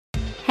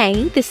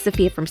Hey, this is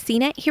Sophia from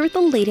CNET here with the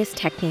latest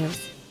tech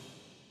news.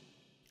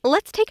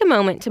 Let's take a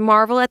moment to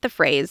marvel at the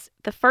phrase,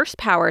 the first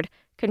powered,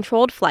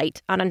 controlled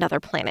flight on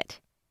another planet.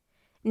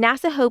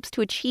 NASA hopes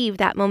to achieve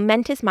that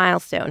momentous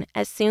milestone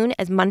as soon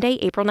as Monday,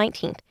 April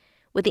 19th,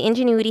 with the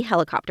Ingenuity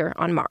helicopter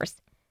on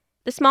Mars.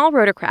 The small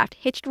rotorcraft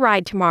hitched a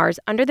ride to Mars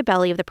under the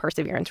belly of the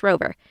Perseverance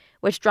rover,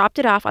 which dropped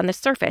it off on the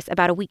surface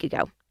about a week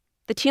ago.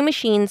 The two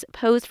machines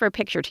posed for a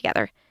picture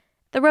together.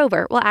 The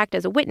rover will act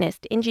as a witness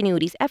to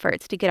Ingenuity's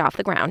efforts to get off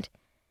the ground.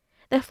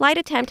 The flight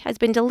attempt has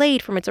been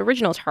delayed from its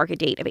original target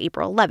date of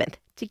April 11th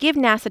to give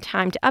NASA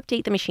time to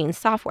update the machine's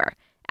software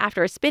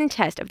after a spin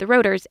test of the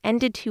rotors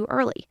ended too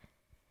early.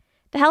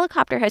 The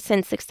helicopter has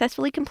since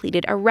successfully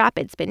completed a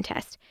rapid spin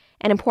test,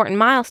 an important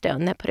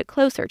milestone that put it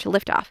closer to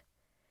liftoff.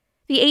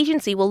 The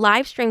agency will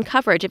live stream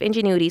coverage of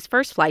Ingenuity's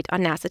first flight on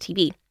NASA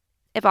TV.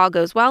 If all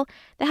goes well,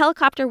 the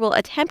helicopter will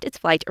attempt its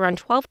flight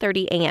around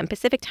 12:30 a.m.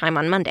 Pacific time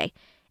on Monday,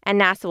 and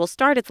NASA will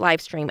start its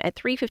live stream at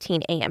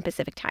 3:15 a.m.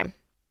 Pacific time.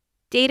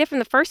 Data from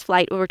the first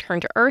flight will return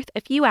to Earth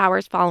a few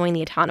hours following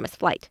the autonomous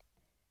flight.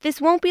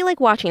 This won't be like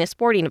watching a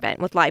sporting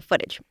event with live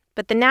footage,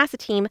 but the NASA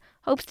team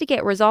hopes to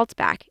get results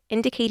back,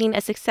 indicating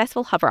a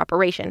successful hover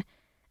operation.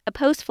 A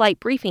post-flight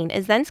briefing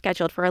is then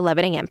scheduled for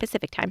 11 a.m.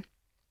 Pacific time.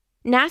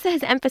 NASA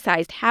has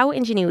emphasized how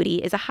Ingenuity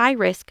is a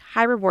high-risk,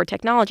 high-reward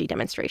technology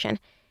demonstration.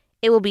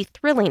 It will be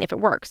thrilling if it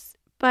works,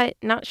 but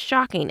not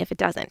shocking if it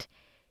doesn't.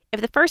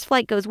 If the first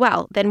flight goes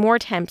well, then more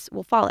attempts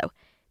will follow.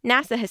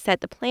 NASA has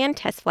set the planned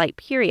test flight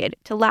period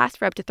to last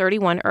for up to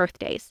 31 Earth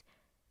days.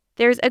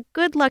 There's a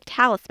good luck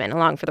talisman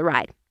along for the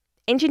ride.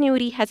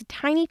 Ingenuity has a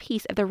tiny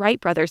piece of the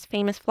Wright brothers'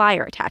 famous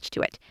flyer attached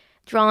to it,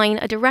 drawing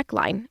a direct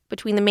line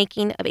between the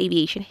making of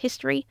aviation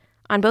history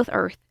on both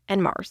Earth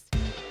and Mars.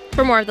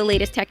 For more of the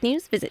latest tech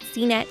news, visit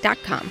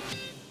cnet.com.